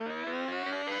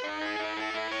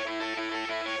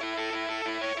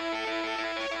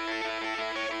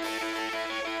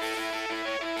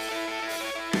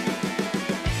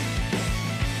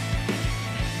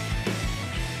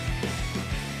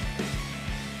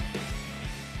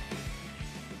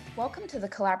Welcome to the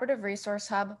Collaborative Resource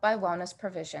Hub by Wellness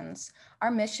Provisions.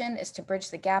 Our mission is to bridge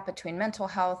the gap between mental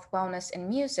health, wellness, and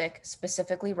music,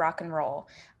 specifically rock and roll.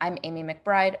 I'm Amy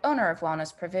McBride, owner of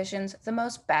Wellness Provisions, the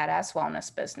most badass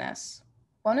wellness business.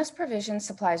 Wellness Provisions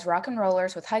supplies rock and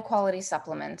rollers with high-quality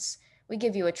supplements. We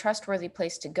give you a trustworthy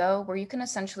place to go where you can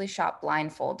essentially shop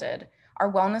blindfolded.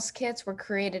 Our wellness kits were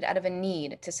created out of a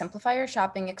need to simplify your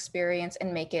shopping experience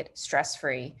and make it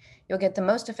stress-free. You'll get the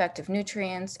most effective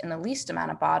nutrients in the least amount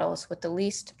of bottles with the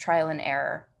least trial and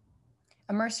error.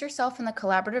 Immerse yourself in the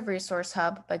Collaborative Resource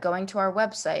Hub by going to our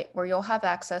website, where you'll have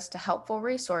access to helpful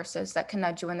resources that can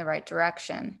nudge you in the right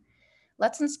direction.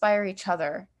 Let's inspire each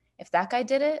other. If that guy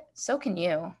did it, so can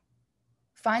you.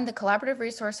 Find the Collaborative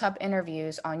Resource Hub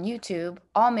interviews on YouTube,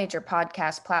 all major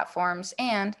podcast platforms,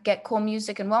 and get cool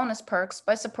music and wellness perks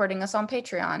by supporting us on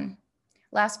Patreon.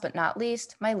 Last but not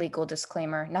least, my legal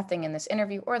disclaimer. Nothing in this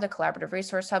interview or the Collaborative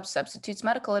Resource Hub substitutes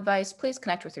medical advice. Please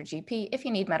connect with your GP if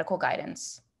you need medical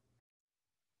guidance.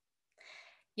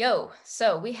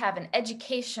 So we have an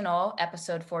educational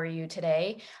episode for you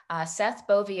today. Seth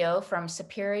Bovio from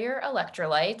Superior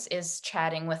Electrolytes is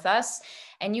chatting with us,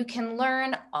 and you can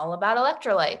learn all about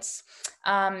electrolytes.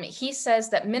 He says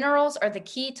that minerals are the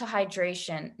key to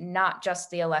hydration, not just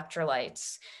the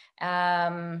electrolytes.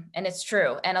 And it's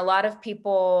true. And a lot of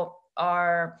people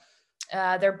are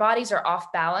their bodies are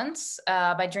off balance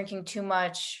by drinking too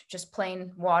much just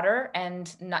plain water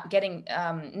and not getting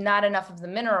not enough of the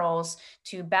minerals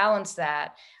to balance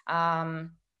that. And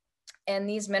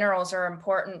these minerals are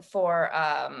important for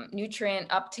nutrient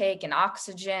uptake and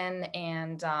oxygen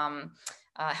and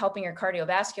helping your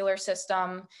cardiovascular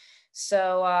system.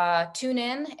 So tune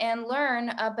in and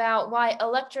learn about why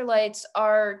electrolytes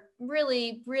are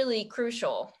really, really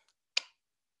crucial.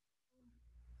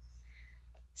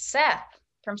 Seth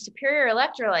from Superior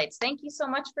Electrolytes, thank you so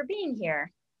much for being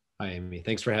here. Hi, Amy.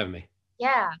 Thanks for having me.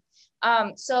 Yeah.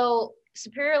 So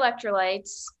Superior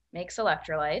Electrolytes makes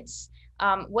electrolytes.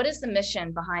 What is the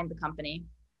mission behind the company?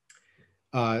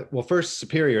 Well, first,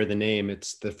 Superior, the name,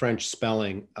 it's the French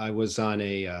spelling. I was on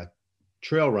a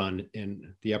trail run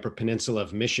in the Upper Peninsula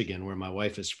of Michigan, where my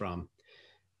wife is from.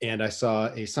 And I saw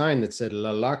a sign that said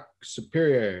Le Lac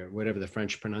Supérieur, whatever the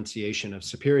French pronunciation of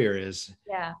Superior is.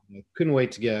 Yeah. I couldn't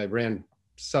wait I ran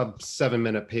sub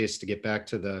 7-minute pace to get back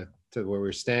to where we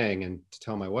were staying and to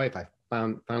tell my wife I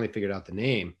finally figured out the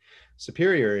name.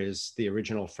 Superior is the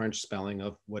original French spelling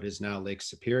of what is now Lake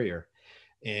Superior.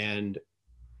 And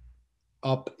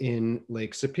up in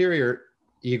Lake Superior,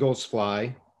 eagles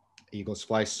fly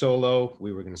solo.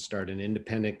 We were going to start an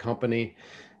independent company.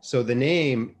 So the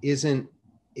name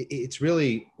it's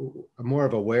really more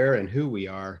of a where and who we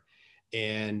are.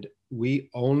 And we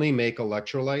only make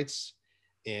electrolytes,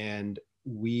 and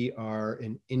we are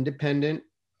an independent.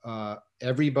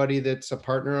 Everybody that's a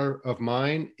partner of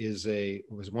mine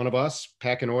was one of us,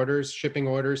 packing orders, shipping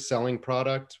orders, selling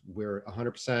product. We're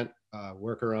 100%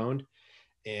 worker owned,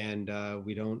 and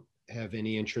we don't have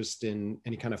any interest in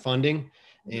any kind of funding.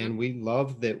 And we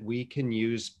love that we can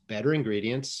use better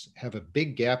ingredients, have a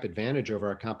big gap advantage over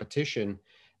our competition,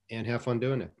 and have fun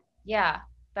doing it. Yeah,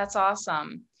 that's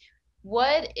awesome.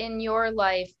 What in your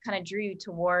life kind of drew you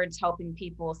towards helping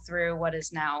people through what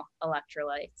is now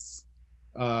electrolytes?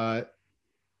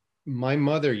 My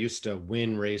mother used to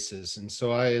win races. And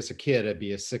so as a kid, I'd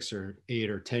be a 6 or 8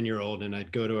 or 10-year-old, and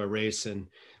I'd go to a race, and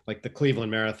like the Cleveland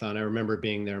Marathon, I remember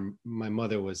being there. My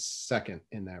mother was second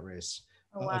in that race.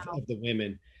 Oh, wow. of the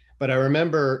women. But I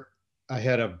remember I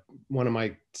had one of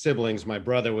my siblings, my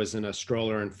brother, was in a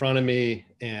stroller in front of me,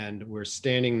 and we're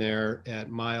standing there at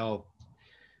mile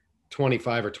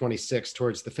 25 or 26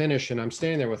 towards the finish. And I'm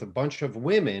standing there with a bunch of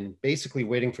women basically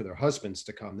waiting for their husbands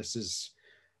to come. This is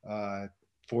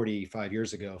 40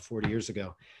 years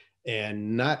ago.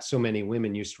 And not so many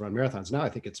women used to run marathons. Now I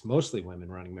think it's mostly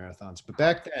women running marathons. But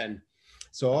back then,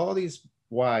 so all these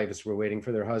wives were waiting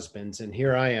for their husbands, and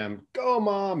here I am, go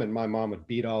mom, and my mom would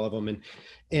beat all of them,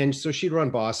 and so she'd run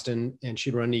Boston, and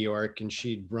she'd run New York, and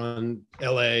she'd run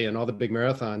LA, and all the big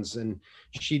marathons, and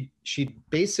she'd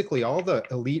basically, all the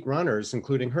elite runners,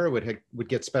 including her, would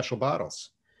get special bottles.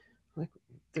 Like,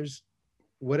 there's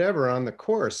whatever on the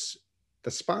course,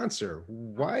 the sponsor,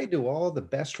 why do all the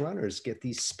best runners get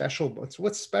these special,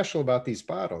 what's special about these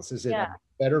bottles? Is it a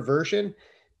better version?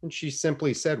 And she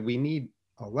simply said, we need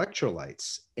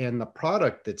electrolytes, and the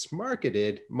product that's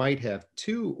marketed might have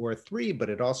 2 or 3, but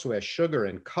it also has sugar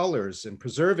and colors and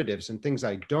preservatives and things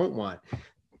I don't want. I'm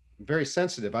very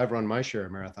sensitive. I've run my share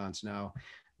of marathons now.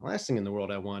 The last thing in the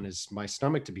world I want is my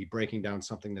stomach to be breaking down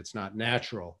something that's not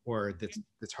natural, or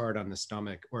that's hard on the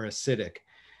stomach, or acidic.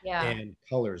 Yeah. And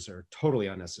colors are totally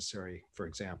unnecessary, for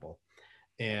example.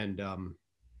 And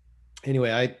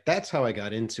anyway, that's how I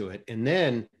got into it. And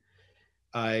then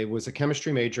I was a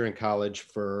chemistry major in college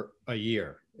for a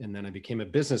year. And then I became a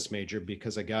business major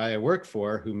because a guy I worked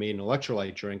for who made an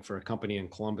electrolyte drink for a company in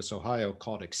Columbus, Ohio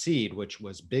called Exceed, which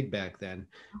was big back then,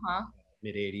 Uh-huh.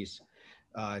 mid 80s,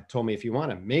 told me if you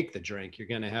want to make the drink, you're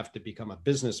going to have to become a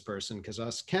business person because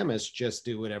us chemists just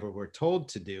do whatever we're told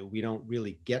to do. We don't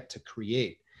really get to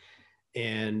create.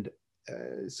 And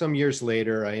some years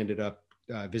later, I ended up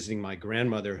visiting my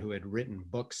grandmother who had written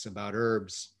books about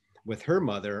herbs with her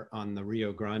mother on the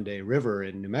Rio Grande River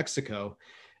in New Mexico.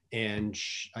 And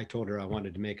I told her I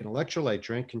wanted to make an electrolyte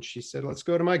drink. And she said, let's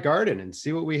go to my garden and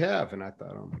see what we have. And I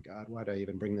thought, oh my God, why did I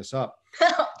even bring this up?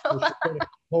 So she started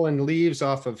pulling leaves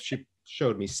off of, she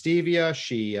showed me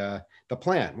stevia. The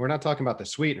plant, we're not talking about the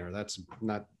sweetener. That's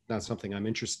not something I'm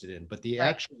interested in, but the Right.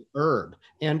 actual herb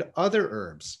and other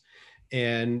herbs.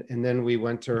 And then we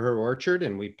went to her orchard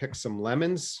and we picked some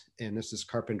lemons, and this is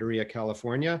Carpinteria,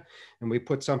 California, and we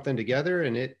put something together,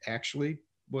 and it actually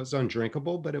was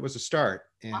undrinkable, but it was a start.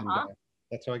 And Uh-huh.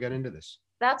 that's how I got into this.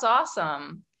 That's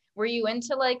awesome. Were you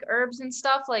into like herbs and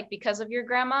stuff like because of your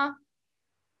grandma?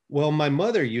 Well, my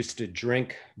mother used to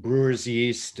drink brewer's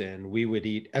yeast, and we would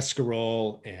eat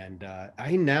escarole. And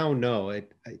I now know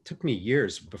it took me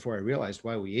years before I realized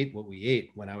why we ate what we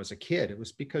ate when I was a kid. It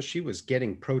was because she was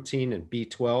getting protein and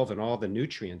B12 and all the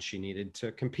nutrients she needed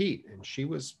to compete. And she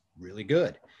was really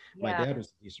good. My Yeah. dad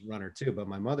was a decent runner too, but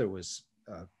my mother was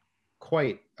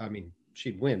quite, I mean,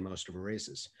 she'd win most of her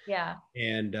races. Yeah.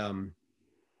 And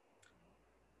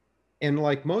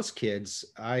like most kids,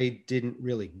 I didn't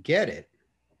really get it,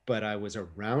 but I was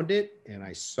around it and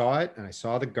I saw it and I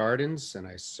saw the gardens and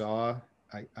I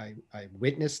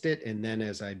witnessed it. And then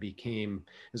as I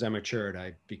matured,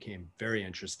 I became very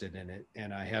interested in it.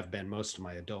 And I have been most of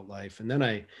my adult life. And then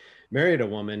I married a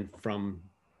woman from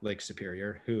Lake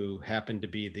Superior who happened to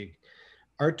be the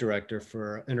art director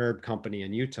for an herb company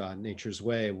in Utah, Nature's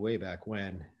way back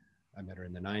when. I met her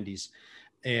in the 90s.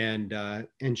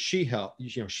 And she helped,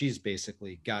 she's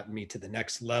basically gotten me to the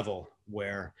next level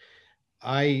where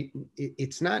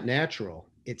it's not natural,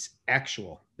 it's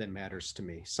actual that matters to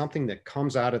me. Something that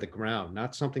comes out of the ground,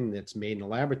 not something that's made in a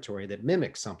laboratory that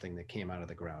mimics something that came out of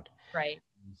the ground. Right.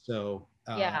 So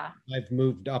Yeah. I've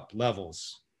moved up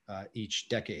levels each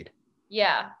decade.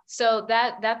 Yeah. So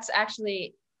that's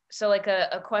actually so like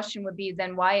a question would be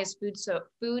then why is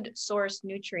food source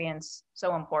nutrients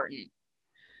so important?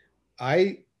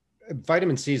 I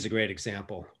Vitamin C is a great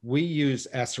example. We use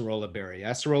acerola berry.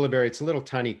 Acerola berry, it's a little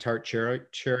tiny tart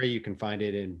cherry. You can find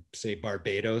it in, say,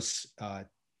 Barbados.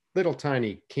 Little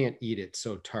tiny, can't eat it,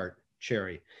 so tart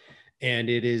cherry. And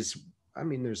it is, I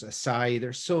mean, there's acai,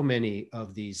 there's so many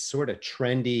of these sort of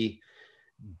trendy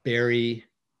berry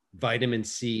vitamin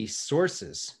C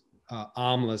sources.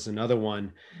 Amla is another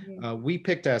one. Mhm. We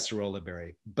picked acerola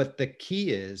berry, but the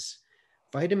key is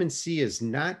vitamin C is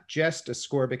not just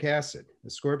ascorbic acid.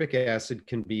 Ascorbic acid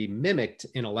can be mimicked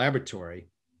in a laboratory,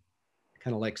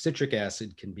 kind of like citric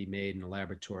acid can be made in a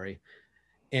laboratory.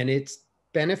 And it's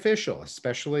beneficial,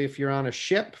 especially if you're on a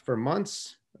ship for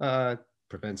months,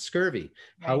 prevents scurvy.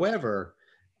 Right. However,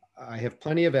 I have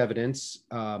plenty of evidence.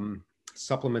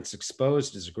 Supplements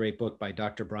Exposed is a great book by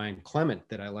Dr. Brian Clement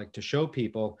that I like to show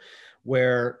people,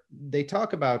 where they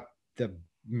talk about the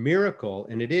miracle,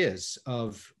 and it is,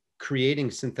 of creating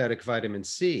synthetic vitamin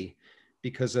C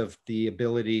because of the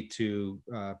ability to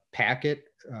pack it,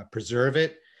 preserve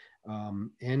it,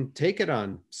 and take it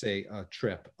on, say, a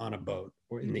trip on a boat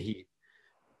or in the heat.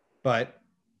 But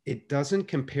it doesn't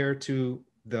compare to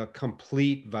the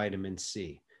complete vitamin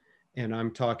C. And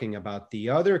I'm talking about the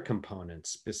other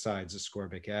components besides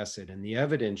ascorbic acid. And the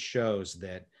evidence shows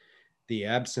that the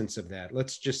absence of that,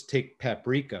 let's just take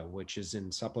paprika, which is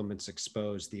in Supplements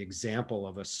Exposed, the example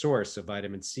of a source of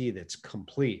vitamin C that's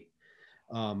complete.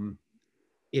 Um,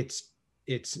 it's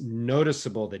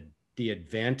noticeable that the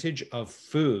advantage of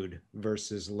food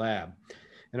versus lab.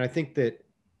 And I think that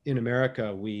in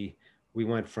America, we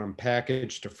went from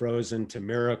packaged to frozen to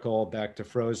miracle, back to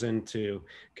frozen to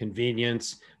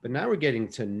convenience, but now we're getting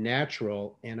to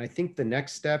natural. And I think the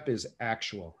next step is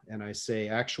actual. And I say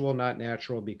actual, not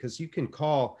natural, because you can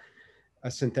call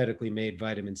a synthetically made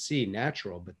vitamin C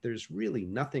natural, but there's really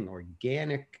nothing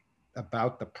organic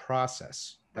about the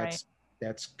process. Right.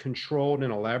 That's controlled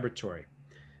in a laboratory.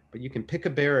 But you can pick a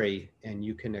berry and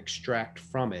you can extract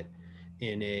from it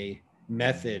in a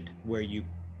method where you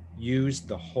use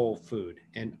the whole food.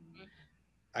 And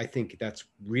I think that's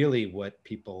really what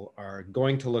people are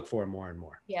going to look for more and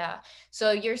more. Yeah.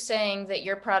 So you're saying that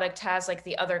your product has like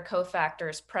the other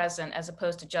cofactors present as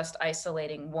opposed to just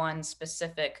isolating one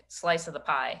specific slice of the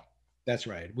pie. That's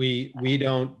right. We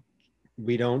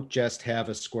don't just have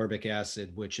ascorbic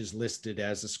acid, which is listed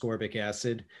as ascorbic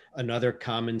acid. Another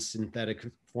common synthetic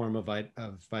form of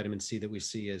vitamin C that we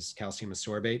see is calcium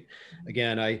ascorbate.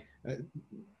 Again,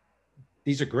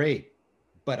 these are great,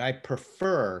 but I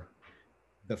prefer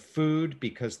the food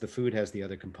because the food has the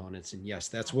other components. And yes,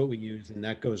 that's what we use, and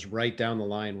that goes right down the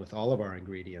line with all of our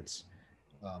ingredients.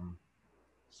 Um,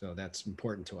 so that's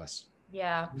important to us.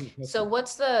 Yeah. So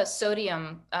what's the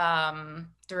sodium That's another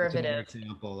derivative?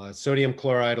 example. Sodium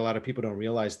chloride. A lot of people don't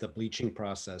realize the bleaching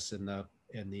process and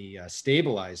the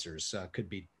stabilizers could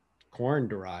be corn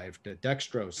derived,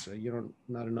 dextrose. You don't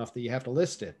not enough that you have to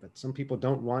list it, but some people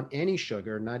don't want any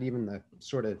sugar, not even the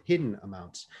sort of hidden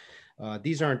amounts.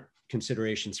 These aren't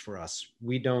considerations for us.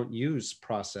 We don't use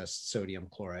processed sodium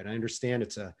chloride. I understand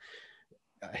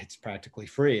it's practically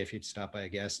free. If you'd stop by a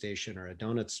gas station or a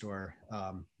donut store,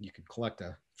 you could collect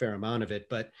a fair amount of it,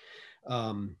 but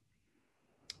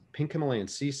pink Himalayan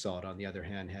sea salt, on the other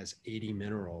hand, has 80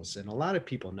 minerals. And a lot of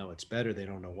people know it's better. They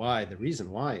don't know why. The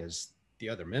reason why is the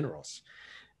other minerals.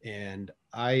 And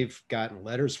I've gotten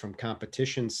letters from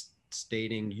competitions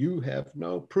stating you have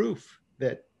no proof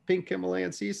that pink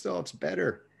Himalayan sea salt's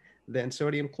better than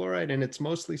sodium chloride. And it's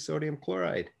mostly sodium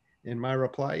chloride. And my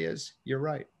reply is, you're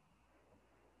right.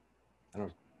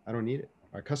 I don't need it.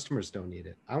 Our customers don't need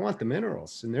it. I want the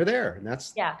minerals, and they're there. And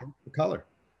that's Yeah. the color.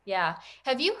 Yeah.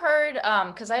 Have you heard,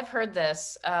 because I've heard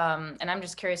this, and I'm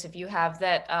just curious if you have,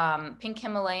 that pink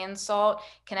Himalayan salt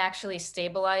can actually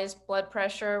stabilize blood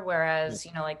pressure, whereas,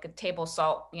 like a table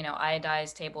salt,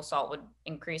 iodized table salt would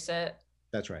increase it.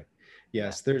 That's right. Yeah.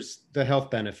 Yes, there's the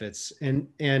health benefits,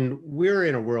 and we're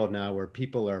in a world now where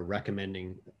people are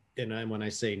recommending, when I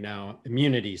say now,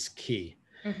 immunity is key.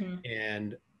 Hmm.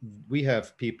 And we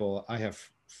have people, I have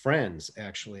friends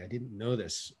actually, I didn't know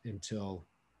this until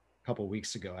a couple of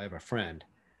weeks ago. I have a friend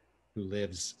who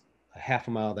lives a half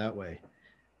a mile that way,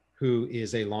 who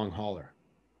is a long hauler,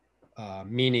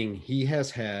 meaning he has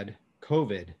had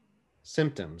COVID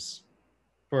symptoms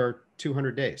for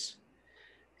 200 days.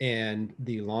 And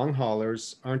the long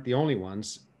haulers aren't the only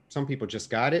ones. Some people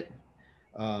just got it.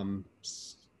 Um,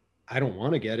 I don't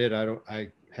want to get it.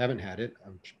 I haven't had it,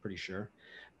 I'm pretty sure.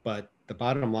 But the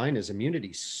bottom line is immunity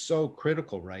is so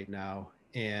critical right now.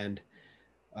 And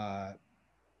uh,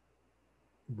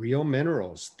 real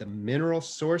minerals, the mineral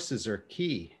sources are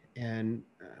key. And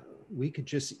we could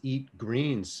just eat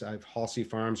greens. I have Halsey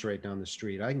Farms right down the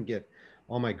street. I can get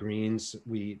all my greens.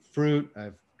 We eat fruit.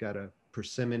 I've got a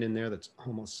persimmon in there that's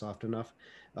almost soft enough.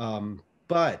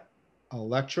 But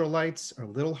electrolytes are a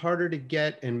little harder to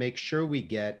get and make sure we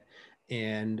get.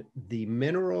 And the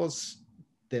minerals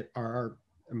that are,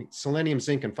 I mean, selenium,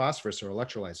 zinc, and phosphorus are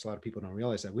electrolytes. A lot of people don't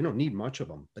realize that. We don't need much of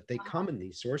them, but they come in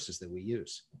these sources that we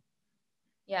use.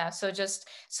 Yeah.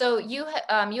 So you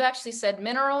actually said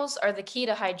minerals are the key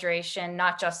to hydration,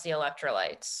 not just the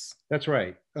electrolytes. That's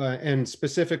right. And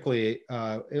specifically,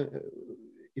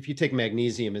 if you take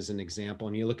magnesium as an example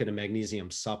and you look at a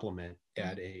magnesium supplement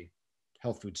at a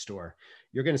health food store,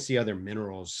 you're going to see other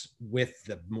minerals with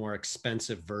the more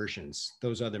expensive versions.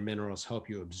 Those other minerals help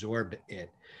you absorb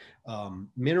it.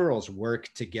 Minerals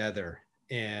work together.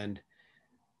 And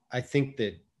I think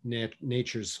that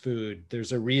nature's food,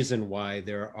 there's a reason why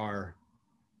there are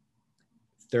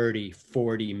 30,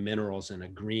 40 minerals in a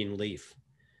green leaf,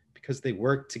 because they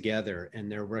work together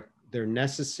and they're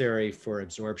necessary for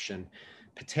absorption.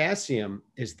 Potassium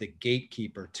is the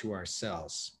gatekeeper to our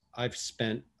cells. I've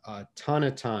spent a ton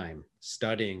of time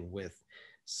studying with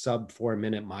sub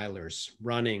 4-minute milers,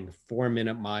 running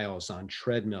 4-minute miles on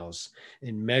treadmills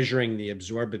and measuring the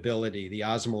absorbability, the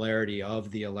osmolarity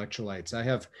of the electrolytes.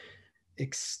 I've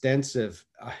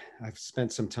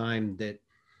spent some time that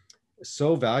is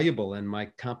so valuable, and my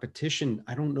competition,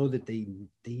 I don't know that they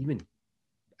even,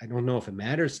 I don't know if it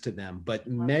matters to them, but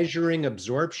measuring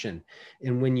absorption.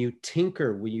 And when you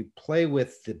tinker, when you play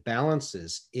with the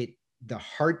balances, the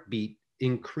heartbeat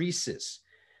increases.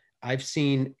 I've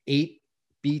seen 8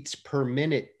 beats per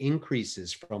minute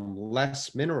increases from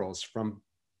less minerals from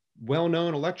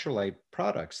well-known electrolyte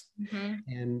products. Mm-hmm.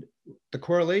 And the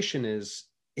correlation is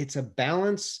it's a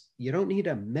balance. You don't need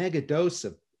a mega dose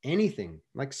of anything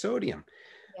like sodium.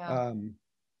 Yeah.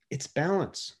 It's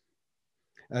balance.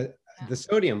 Yeah. The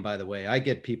sodium, by the way, I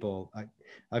get people,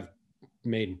 I've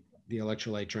made the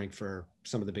electrolyte drink for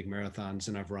some of the big marathons,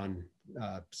 and I've run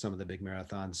some of the big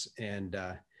marathons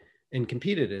and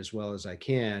competed as well as I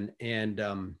can. And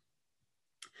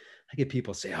I get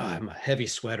people say, oh, I'm a heavy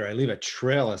sweater. I leave a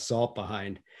trail of salt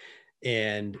behind.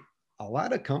 And a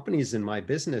lot of companies in my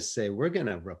business say, we're going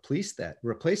to replace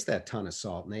that ton of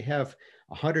salt. And they have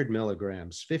 100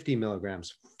 milligrams, 50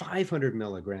 milligrams, 500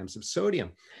 milligrams of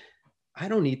sodium. I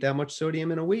don't eat that much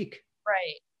sodium in a week.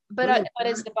 Right. Put in But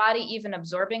is the body even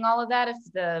absorbing all of that if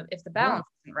the no, balance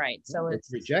isn't right? So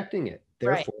it's it's rejecting it.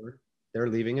 right, Therefore, they're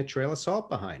leaving a trail of salt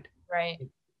behind. right.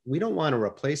 We don't want to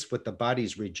replace what the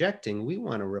body's rejecting. We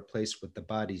want to replace what the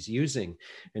body's using.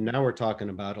 And now we're talking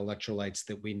about electrolytes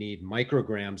that we need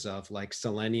micrograms of, like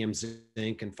selenium,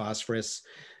 zinc, and phosphorus.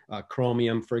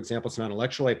 Chromium, for example, it's not an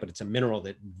electrolyte, but it's a mineral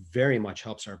that very much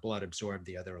helps our blood absorb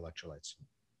the other electrolytes.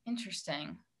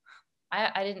 Interesting.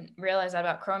 I didn't realize that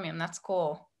about chromium. That's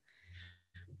cool.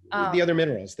 The other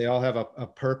minerals, they all have a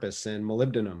purpose. And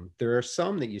molybdenum, there are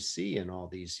some that you see in all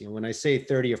these. When I say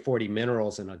 30 or 40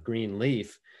 minerals in a green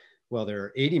leaf, well, there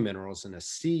are 80 minerals in a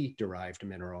sea-derived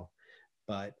mineral.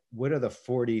 But what are the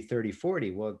 40, 30,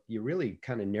 40? Well, you're really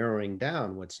kind of narrowing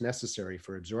down what's necessary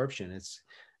for absorption.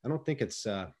 I don't think it's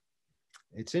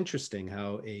interesting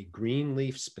how a green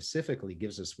leaf specifically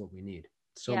gives us what we need.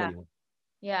 So Yeah. many.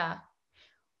 Yeah.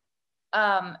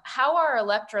 How are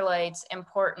electrolytes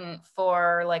important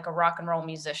for like a rock and roll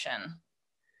musician?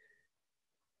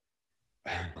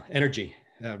 Energy,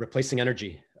 replacing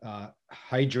energy,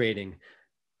 hydrating.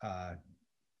 Uh,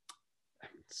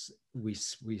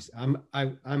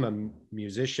 I'm a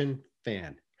musician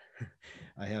fan.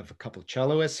 I have a couple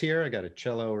celloists here. I got a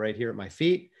cello right here at my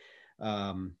feet.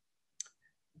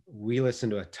 We listen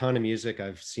to a ton of music.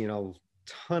 I've seen a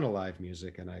ton of live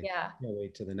music, and I can't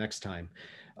wait to the next time.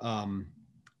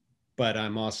 But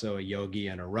I'm also a yogi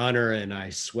and a runner, and I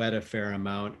sweat a fair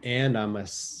amount. And I'm a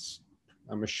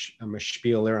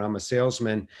spieler. I'm a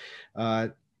salesman.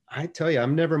 I tell you,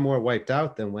 I'm never more wiped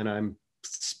out than when I'm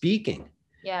speaking.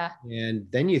 Yeah. And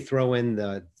then you throw in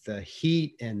the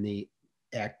heat and the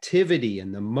activity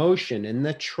and the motion and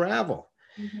the travel.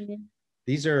 Mm-hmm.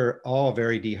 These are all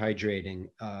very dehydrating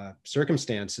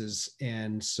circumstances.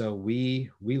 And so we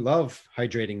love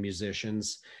hydrating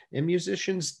musicians, and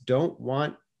musicians don't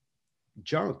want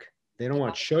junk. They don't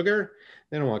want sugar.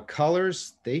 They don't want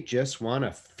colors. They just want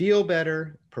to feel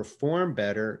better, perform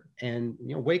better, and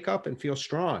wake up and feel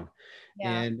strong.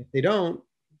 Yeah. And if they don't,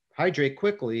 hydrate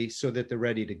quickly so that they're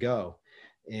ready to go.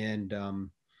 And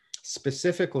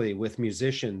specifically with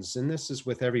musicians, and this is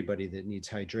with everybody that needs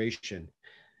hydration,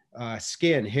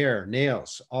 skin, hair,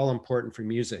 nails, all important for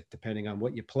music, depending on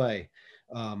what you play.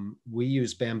 We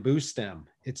use bamboo stem.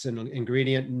 It's an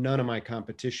ingredient none of my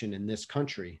competition in this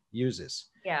country uses.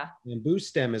 Yeah. Bamboo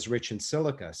stem is rich in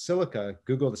silica. Silica,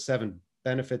 Google the 7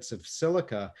 benefits of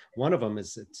silica. One of them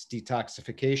is its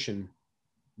detoxification,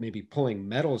 maybe pulling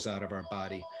metals out of our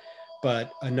body.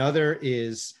 But another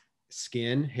is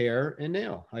skin, hair, and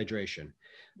nail hydration.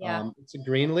 Yeah. It's a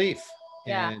green leaf.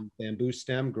 Yeah. And bamboo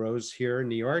stem grows here in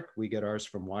New York. We get ours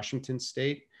from Washington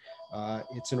State.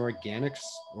 It's an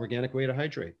organic way to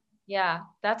hydrate. Yeah.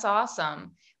 That's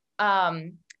awesome.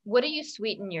 What do you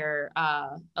sweeten your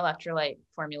electrolyte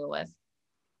formula with?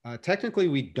 Technically,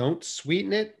 we don't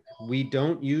sweeten it. We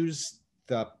don't use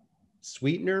the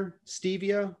sweetener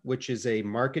stevia, which is a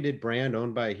marketed brand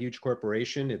owned by a huge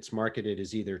corporation. It's marketed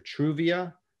as either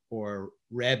Truvia or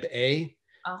Reb A.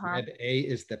 Reb A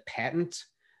is the patent,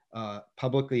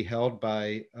 publicly held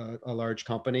by a large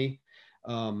company.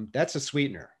 That's a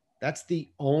sweetener. That's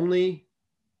the only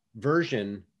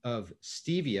version of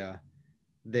stevia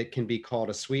that can be called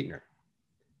a sweetener.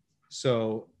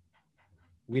 So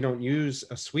we don't use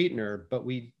a sweetener, but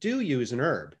we do use an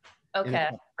herb in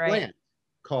a plant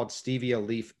called stevia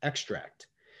leaf extract.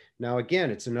 Now, again,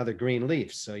 it's another green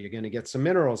leaf, so you're going to get some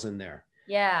minerals in there.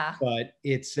 Yeah. But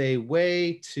it's a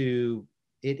way to,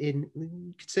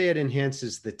 you could say it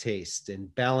enhances the taste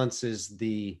and balances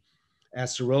the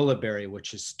acerola berry,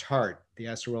 which is tart. The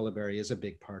acerola berry is a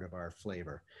big part of our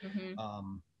flavor.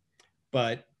 Mm-hmm.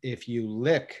 But if you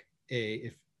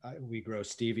we grow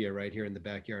stevia right here in the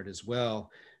backyard as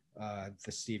well. The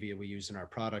stevia we use in our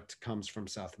product comes from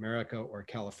South America or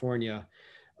California.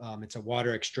 It's a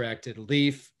water extracted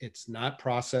leaf. It's not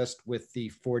processed with the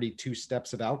 42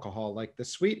 steps of alcohol like the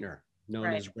sweetener known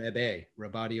as Reb A,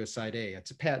 Rebadioside A.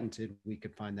 It's a patented, we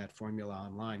could find that formula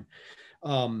online.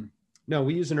 No,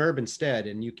 we use an herb instead,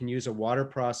 and you can use a water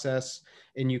process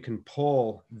and you can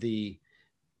pull the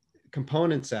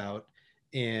components out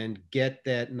and get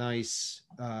that nice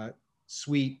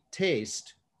sweet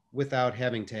taste without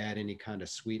having to add any kind of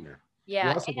sweetener. Yeah.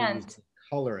 We also don't use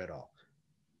color at all.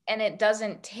 And it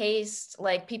doesn't taste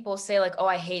like people say, like, oh,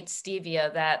 I hate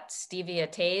stevia, that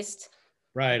stevia taste.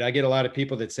 Right. I get a lot of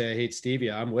people that say I hate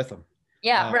stevia. I'm with them.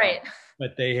 Yeah, right.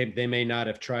 But they may not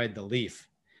have tried the leaf.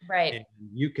 Right. And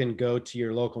you can go to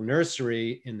your local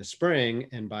nursery in the spring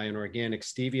and buy an organic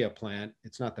stevia plant.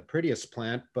 It's not the prettiest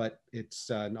plant, but it's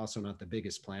also not the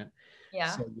biggest plant.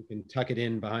 Yeah. So you can tuck it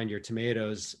in behind your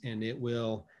tomatoes, and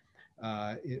it'll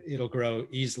grow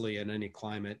easily in any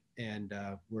climate. And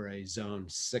we're a zone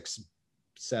 6,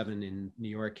 7 in New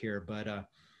York here, but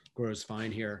grows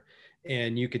fine here.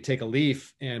 And you could take a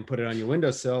leaf and put it on your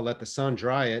windowsill, let the sun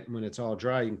dry it. And when it's all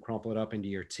dry, you can crumple it up into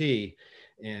your tea.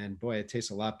 And boy, it tastes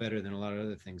a lot better than a lot of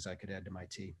other things I could add to my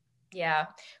tea. Yeah.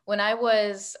 When I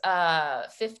was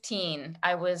 15,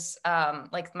 I was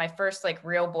like my first like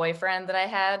real boyfriend that I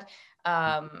had.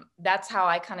 That's how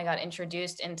I kind of got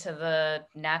introduced into the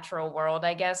natural world,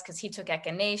 I guess, because he took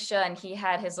echinacea and he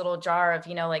had his little jar of,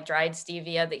 like dried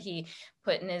stevia that he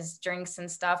put in his drinks and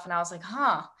stuff. And I was like,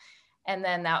 huh. And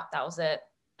then that was it.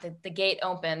 The gate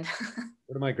opened.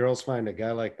 Where do my girls find a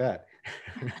guy like that?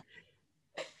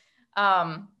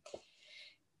 um,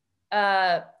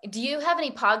 do you have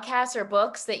any podcasts or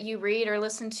books that you read or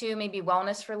listen to, maybe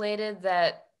wellness related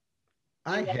that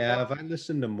I have. I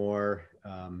listen to more.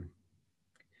 I'm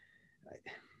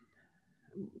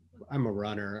a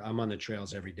runner. I'm on the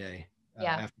trails every day.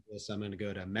 Yeah. After this, I'm going to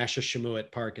go to Massachusetts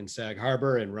Park in Sag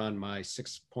Harbor and run my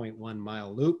 6.1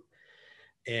 mile loop.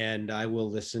 And I will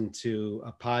listen to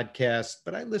a podcast,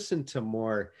 but I listen to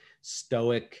more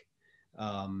stoic.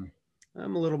 I've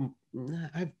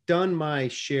done my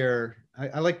share.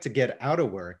 I like to get out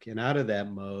of work and out of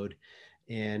that mode.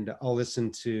 And I'll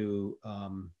listen to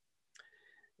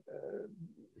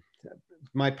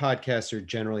my podcasts are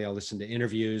generally, I'll listen to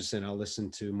interviews and I'll listen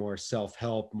to more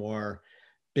self-help, more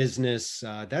business.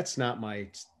 That's not my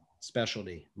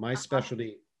specialty. My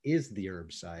specialty is the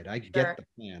herb side. I get the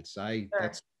plants.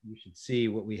 You should see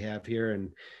what we have here.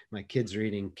 And my kids are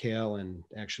eating kale and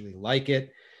actually like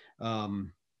it.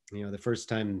 The first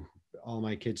time all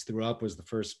my kids threw up was the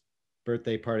first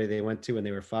birthday party they went to when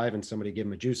they were 5 and somebody gave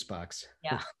them a juice box.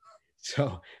 Yeah.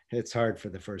 So it's hard for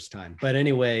the first time. But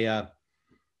anyway,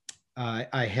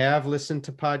 I have listened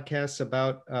to podcasts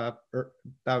about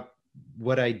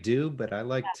what I do, but I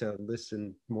like to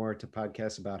listen more to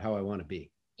podcasts about how I want to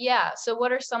be. Yeah. So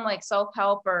what are some like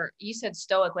self-help, or you said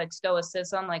stoic, like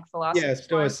stoicism, like philosophy? Yeah,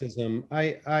 stoicism.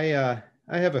 I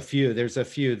have a few. There's a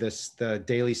few. The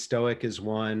Daily Stoic is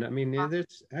one. I mean, I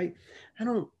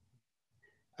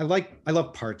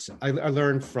love parts. I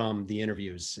learn from the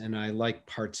interviews and I like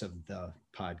parts of the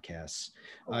podcasts.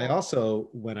 Cool. I also,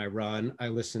 when I run, I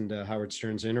listen to Howard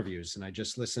Stern's interviews, and I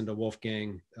just listened to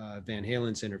Wolfgang Van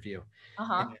Halen's interview.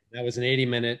 That was an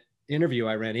 80-minute interview.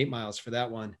 I ran 8 miles for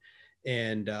that one.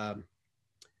 And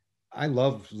I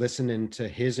love listening to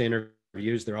his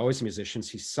interviews. They're always musicians.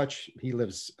 He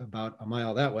lives about a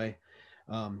mile that way,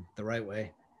 the right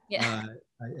way. Yeah.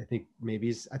 I think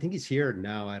he's here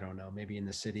now. I don't know, maybe in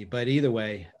the city, but either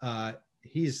way,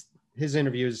 his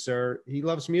interviews he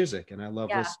loves music, and I love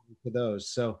listening to those.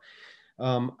 So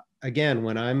again,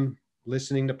 when I'm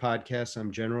listening to podcasts, I'm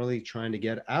generally trying to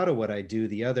get out of what I do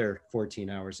the other 14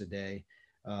 hours a day,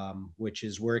 which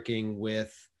is working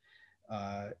with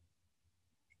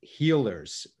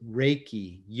healers,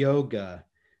 Reiki, yoga,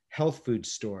 health food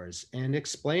stores, and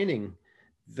explaining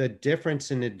the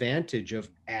difference and advantage of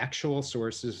actual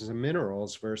sources of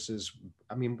minerals versus,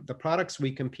 the products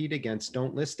we compete against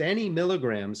don't list any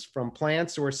milligrams from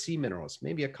plants or sea minerals.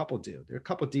 Maybe a couple do. There are a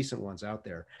couple decent ones out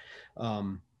there,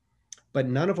 but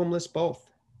none of them list both.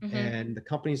 Mm-hmm. And the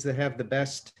companies that have the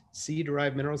best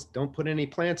sea-derived minerals don't put any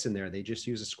plants in there. They just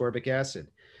use ascorbic acid.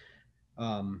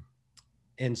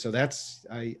 And so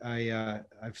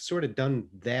I've sort of done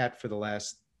that for the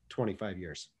last 25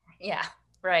 years. Yeah,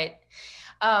 right.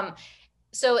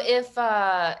 So if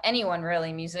anyone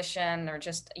really, musician or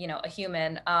just, a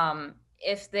human,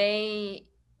 if they,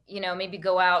 maybe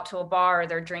go out to a bar or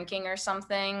they're drinking or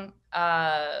something,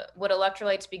 would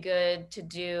electrolytes be good to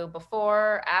do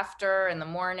before, after, in the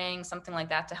morning, something like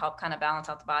that to help kind of balance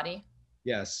out the body?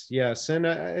 Yes. And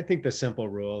I think the simple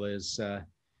rule is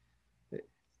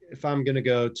if I'm going to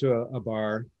go to a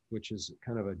bar, which is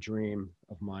kind of a dream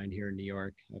of mine here in New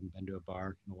York, I haven't been to a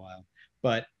bar in a while,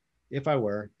 but if I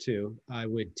were to, I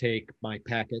would take my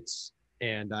packets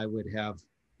and I would have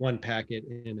one packet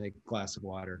in a glass of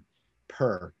water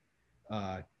per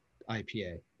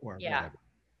IPA or whatever.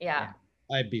 Yeah.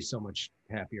 And I'd be so much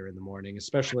happier in the morning,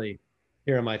 especially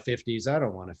here in my 50s. I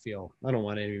don't want to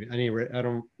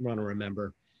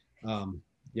remember,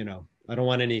 I don't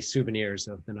want any souvenirs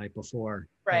of the night before.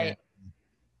 Right. And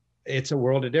it's a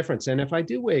world of difference. And if I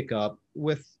do wake up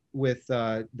with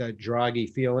the droggy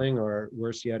feeling, or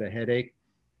worse yet, a headache,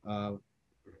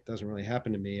 it doesn't really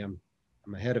happen to me. I'm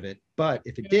ahead of it. But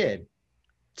if it did,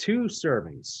 2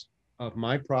 servings of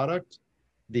my product,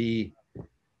 the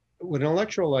what an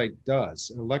electrolyte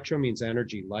does, electro means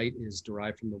energy, light is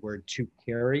derived from the word to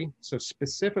carry. So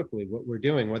specifically what we're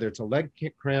doing, whether it's a leg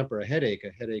cramp or a headache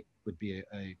would be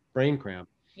a brain cramp,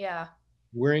 Yeah.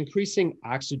 we're increasing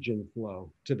oxygen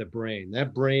flow to the brain.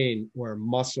 That brain or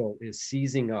muscle is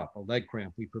seizing up. A leg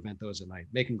cramp, we prevent those at night,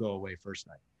 make them go away first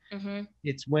night. Mm-hmm.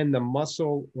 It's when the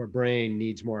muscle or brain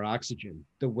needs more oxygen.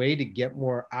 The way to get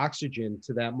more oxygen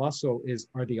to that muscle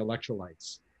are the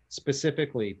electrolytes,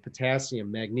 specifically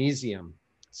potassium, magnesium,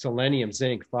 selenium,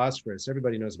 zinc, phosphorus.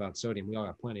 Everybody knows about sodium. We all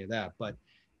got plenty of that, but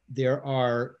there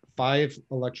are 5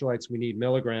 electrolytes we need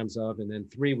milligrams of, and then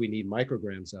 3 we need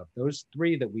micrograms of. Those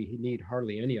 3 that we need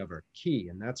hardly any of are key,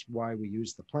 and that's why we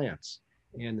use the plants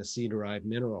and the sea-derived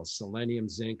minerals, selenium,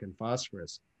 zinc, and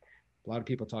phosphorus. A lot of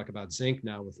people talk about zinc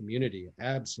now with immunity.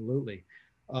 Absolutely.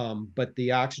 But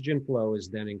the oxygen flow is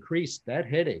then increased. That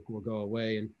headache will go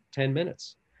away in 10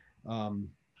 minutes.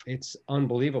 It's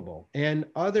unbelievable. And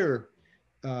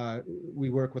we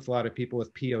work with a lot of people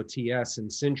with POTS and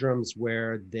syndromes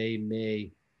where they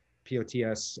may,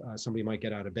 POTS, somebody might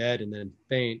get out of bed and then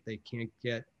faint. They can't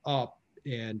get up,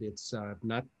 and it's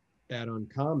not that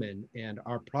uncommon. And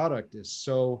our product is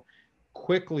so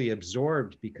quickly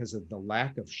absorbed because of the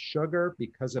lack of sugar,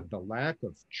 because of the lack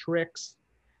of tricks.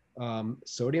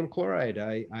 Sodium chloride,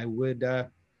 I would,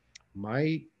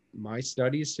 my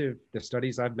studies the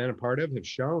studies I've been a part of have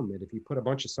shown that if you put a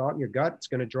bunch of salt in your gut, it's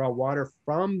going to draw water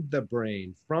from the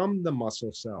brain, from the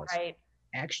muscle cells. Right.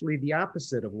 Actually, the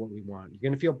opposite of what we want. You're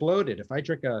going to feel bloated. If I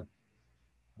drink a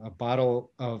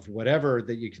bottle of whatever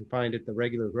that you can find at the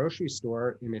regular grocery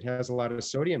store and it has a lot of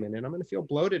sodium in it, I'm going to feel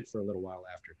bloated for a little while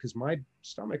after because my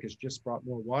stomach has just brought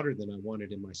more water than I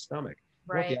wanted in my stomach.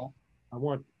 Right. I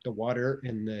want the water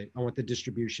and I want the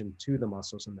distribution to the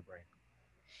muscles in the brain.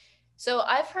 So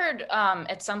I've heard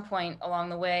at some point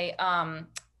along the way, I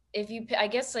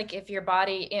guess like if your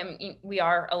body, we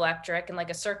are electric and like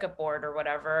a circuit board or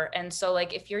whatever. And so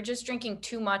like if you're just drinking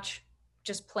too much,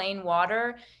 just plain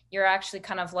water, you're actually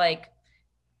kind of like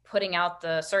putting out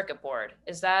the circuit board.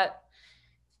 Is that,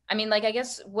 I mean, like, I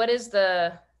guess what is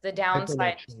the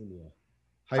downside? Hyponatremia.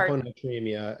 Part.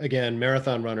 Hyponatremia. Again,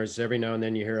 marathon runners, every now and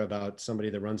then you hear about somebody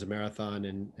that runs a marathon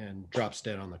and drops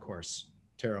dead on the course.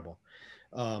 Terrible.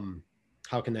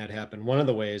 How can that happen? One of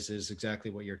the ways is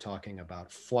exactly what you're talking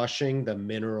about, flushing the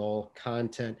mineral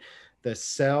content. The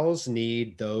cells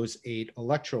need those 8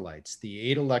 electrolytes. The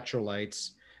 8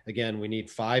 electrolytes, again, we need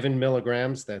 5 in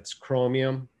milligrams. That's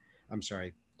chloride,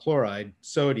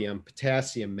 sodium,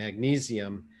 potassium,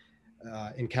 magnesium,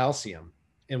 and calcium.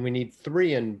 And we need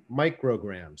 3 in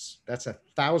micrograms. That's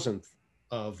 1,000th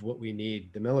of what we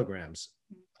need the milligrams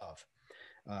of.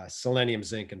 Selenium,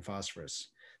 zinc, and phosphorus.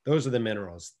 Those are the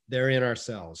minerals. They're in our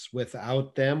cells.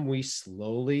 Without them, we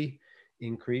slowly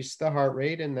increase the heart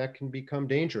rate, and that can become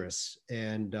dangerous.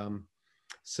 And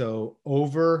so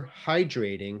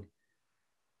overhydrating,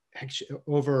 actually,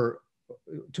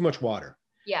 too much water.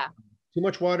 Yeah. Too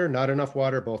much water, not enough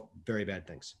water, both very bad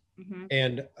things. Mm-hmm.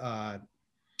 And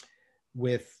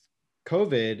with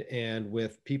COVID and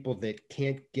with people that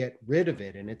can't get rid of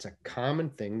it, and it's a common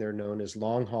thing, they're known as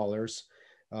long haulers.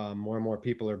 More and more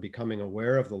people are becoming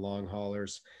aware of the long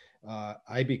haulers.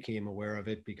 I became aware of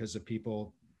it because of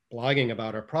people blogging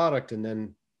about our product and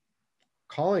then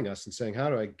calling us and saying, how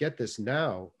do I get this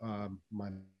now?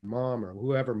 My mom or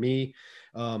whoever, me.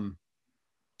 We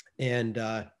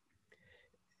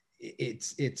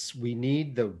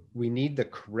need the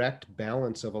correct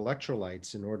balance of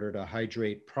electrolytes in order to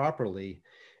hydrate properly.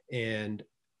 And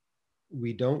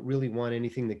we don't really want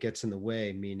anything that gets in the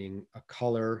way, meaning a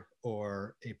color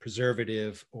or a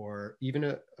preservative or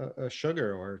even a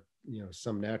sugar or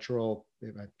some natural.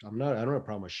 I don't have a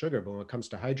problem with sugar, but when it comes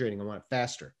to hydrating, I want it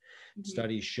faster. Mm-hmm.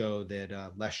 Studies show that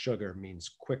less sugar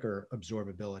means quicker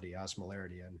absorbability,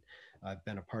 osmolarity, and I've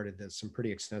been a part of some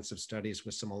pretty extensive studies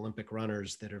with some Olympic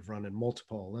runners that have run in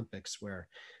multiple Olympics where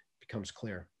it becomes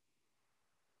clear.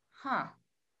 Huh.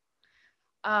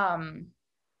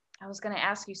 I was going to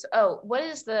ask you, what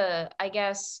is the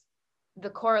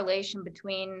correlation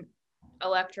between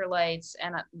electrolytes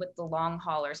and with the long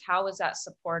haulers? How is that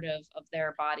supportive of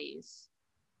their bodies?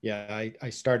 Yeah,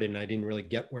 I started and I didn't really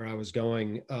get where I was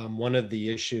going. One of the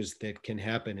issues that can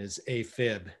happen is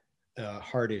AFib,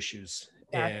 heart issues.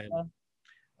 Gotcha.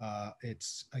 And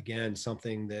it's, again,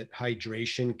 something that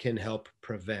hydration can help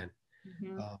prevent.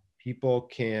 Mm-hmm. People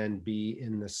can be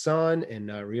in the sun and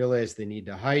not realize they need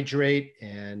to hydrate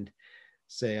and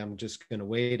say, I'm just going to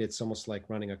wait. It's almost like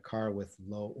running a car with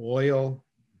low oil.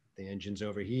 The engine's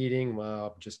overheating. Well,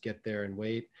 I'll just get there and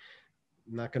wait.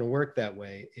 not going to work that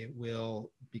way. It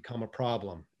will become a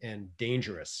problem and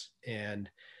dangerous. And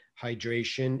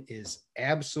hydration is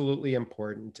absolutely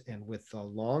important. And with the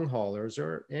long haulers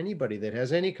or anybody that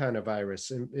has any kind of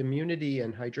virus, immunity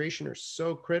and hydration are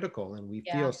so critical. And we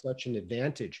Yeah. feel such an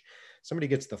advantage. Somebody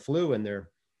gets the flu and they're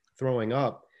throwing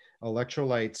up.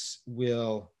 Electrolytes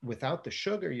will, without the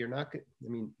sugar, you're not, I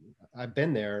mean, I've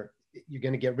been there. You're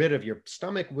going to get rid of, your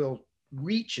stomach will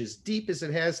reach as deep as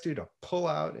it has to pull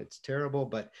out. It's terrible,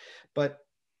 but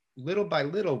little by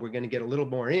little, we're going to get a little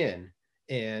more in,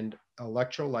 and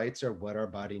electrolytes are what our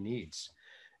body needs.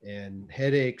 And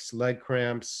headaches, leg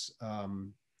cramps,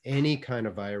 any kind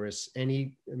of virus,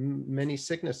 many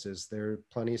sicknesses. There are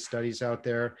plenty of studies out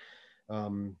there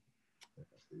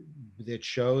that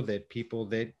show that people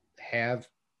that have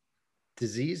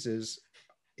diseases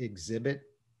exhibit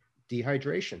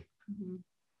dehydration. Mhm.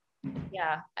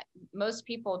 Yeah, most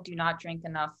people do not drink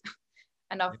enough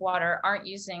water, aren't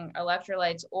using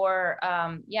electrolytes, or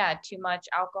too much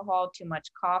alcohol, too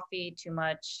much coffee, too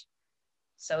much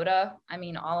soda. I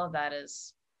mean, all of that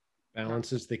is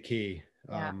Balance is the key.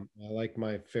 Yeah. I like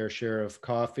my fair share of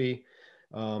coffee,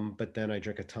 but then I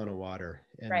drink a ton of water.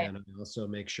 And Right. then I also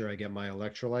make sure I get my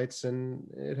electrolytes, and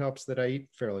it helps that I eat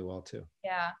fairly well too.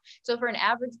 Yeah. So for an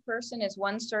average person, is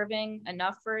one serving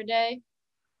enough for a day?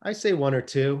 I say one or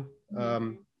two.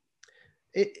 Mhm.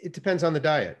 It depends on the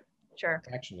diet, Sure.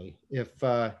 actually.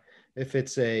 If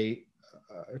it's a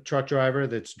truck driver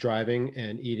that's driving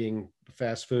and eating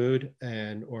fast food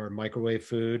or microwave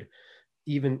food,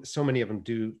 even so many of them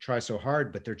do try so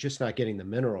hard, but they're just not getting the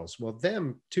minerals. Well,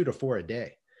 them 2 to 4 a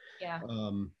day. Yeah.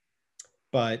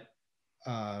 But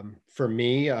for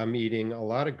me, I'm eating a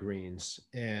lot of greens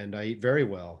and I eat very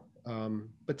well.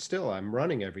 But still, I'm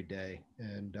running every day.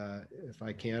 And if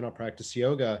I can, I'll practice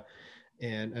yoga.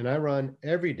 And I run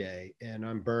every day, and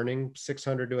I'm burning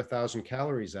 600 to 1,000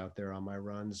 calories out there on my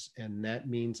runs. And that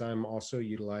means I'm also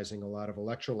utilizing a lot of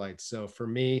electrolytes. So for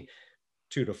me,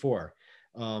 2 to 4.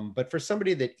 But for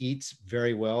somebody that eats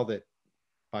very well, that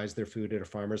buys their food at a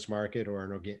farmer's market or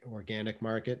an organic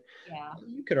market, Yeah.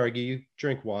 you could argue you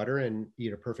drink water and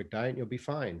eat a perfect diet and you'll be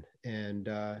fine. And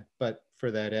but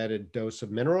for that added dose of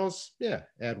minerals, yeah,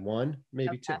 add one,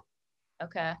 maybe Okay. two.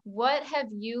 Okay. What have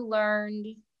you learned,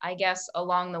 I guess,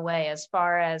 along the way, as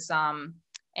far as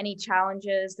any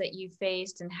challenges that you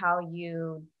faced and how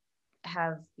you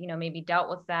have, maybe dealt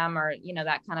with them, or,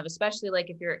 that kind of, especially like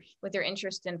if you're with your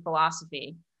interest in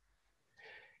philosophy?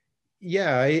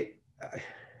 Yeah,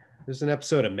 there's an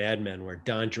episode of Mad Men where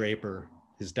Don Draper,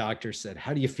 his doctor, said,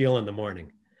 "How do you feel in the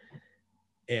morning?"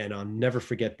 And I'll never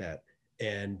forget that.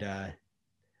 And I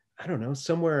don't know,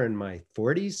 somewhere in my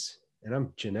 40s, and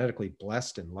I'm genetically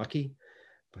blessed and lucky,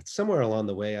 but somewhere along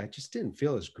the way, I just didn't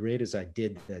feel as great as I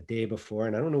did the day before.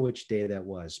 And I don't know which day that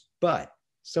was, but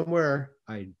somewhere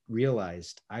I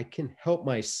realized I can help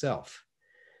myself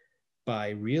by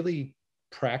really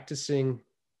practicing,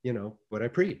 what I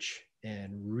preach,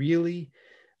 and really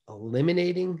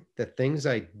eliminating the things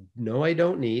I know I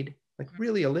don't need, like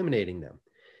really eliminating them.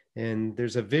 And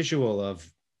there's a visual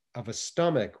of a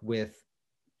stomach with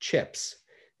chips,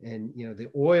 and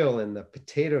the oil and the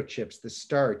potato chips, the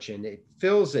starch, and it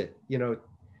fills it,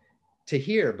 to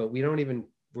here, but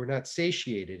we're not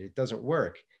satiated. It doesn't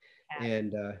work.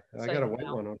 And I got a white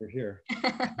one over here.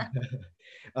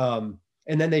 And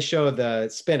then they show the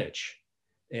spinach,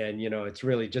 and it's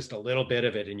really just a little bit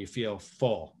of it and you feel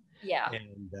full. Yeah.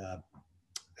 And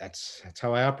that's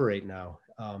how I operate now.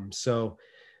 I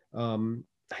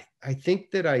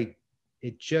think that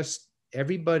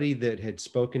everybody that had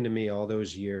spoken to me all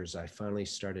those years, I finally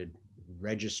started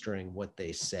registering what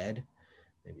they said.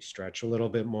 Maybe stretch a little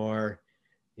bit more,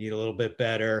 eat a little bit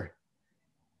better.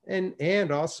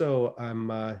 And also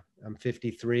I'm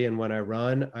 53, and when I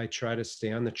run, I try to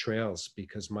stay on the trails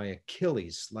because my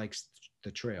Achilles likes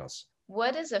the trails.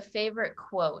 What is a favorite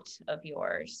quote of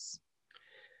yours?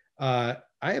 I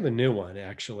have a new one,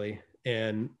 actually.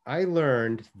 And I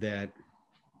learned that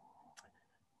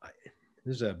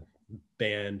there's a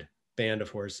band of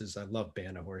horses. I love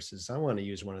Band of Horses. I want to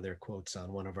use one of their quotes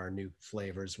on one of our new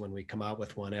flavors when we come out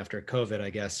with one after COVID,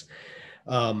 I guess.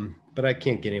 But I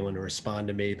can't get anyone to respond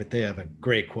to me, but they have a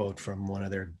great quote from one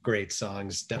of their great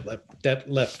songs, Detlef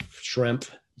Schrempf.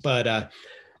 But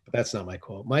that's not my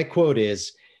quote. My quote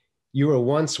is, "You were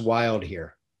once wild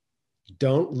here.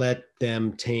 Don't let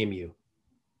them tame you."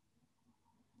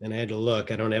 And I had to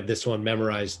look. I don't have this one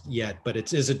memorized yet, but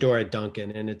it's Isadora Duncan,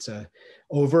 and it's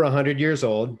over 100 years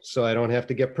old, so I don't have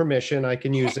to get permission. I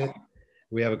can use it.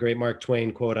 We have a great Mark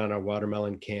Twain quote on our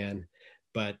watermelon can,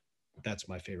 but that's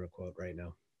my favorite quote right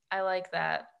now. I like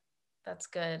that. That's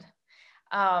good.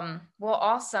 Well,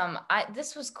 awesome.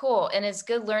 This was cool, and it's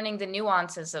good learning the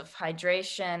nuances of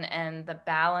hydration and the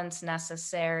balance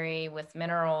necessary with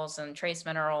minerals and trace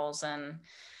minerals. And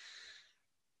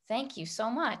thank you so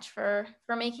much for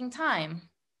making time.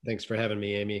 Thanks for having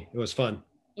me, Amy. It was fun.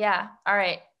 Yeah. All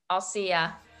right. I'll see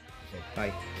ya. Okay, bye.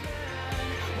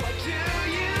 What do you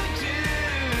do?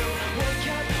 Wake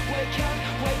up, wake up,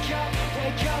 wake up,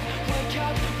 wake up.